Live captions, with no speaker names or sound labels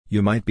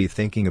You might be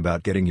thinking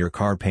about getting your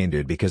car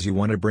painted because you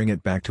want to bring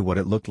it back to what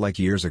it looked like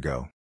years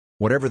ago.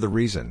 Whatever the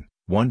reason,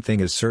 one thing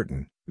is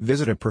certain: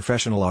 visit a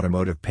professional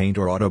automotive paint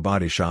or auto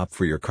body shop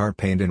for your car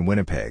paint in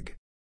Winnipeg.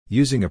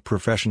 Using a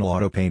professional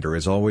auto painter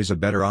is always a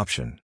better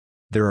option.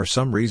 There are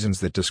some reasons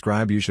that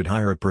describe you should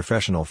hire a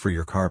professional for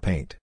your car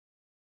paint.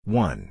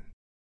 1.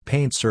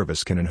 Paint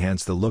service can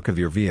enhance the look of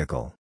your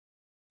vehicle.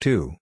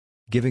 2.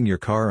 Giving your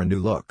car a new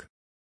look.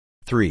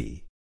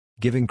 3.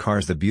 Giving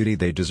cars the beauty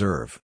they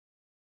deserve.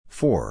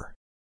 4.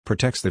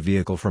 Protects the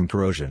vehicle from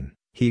corrosion,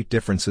 heat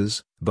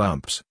differences,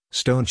 bumps,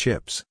 stone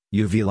chips,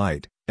 UV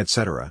light,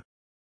 etc.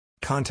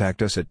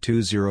 Contact us at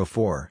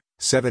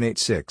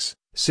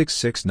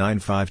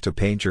 204-786-6695 to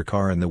paint your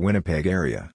car in the Winnipeg area.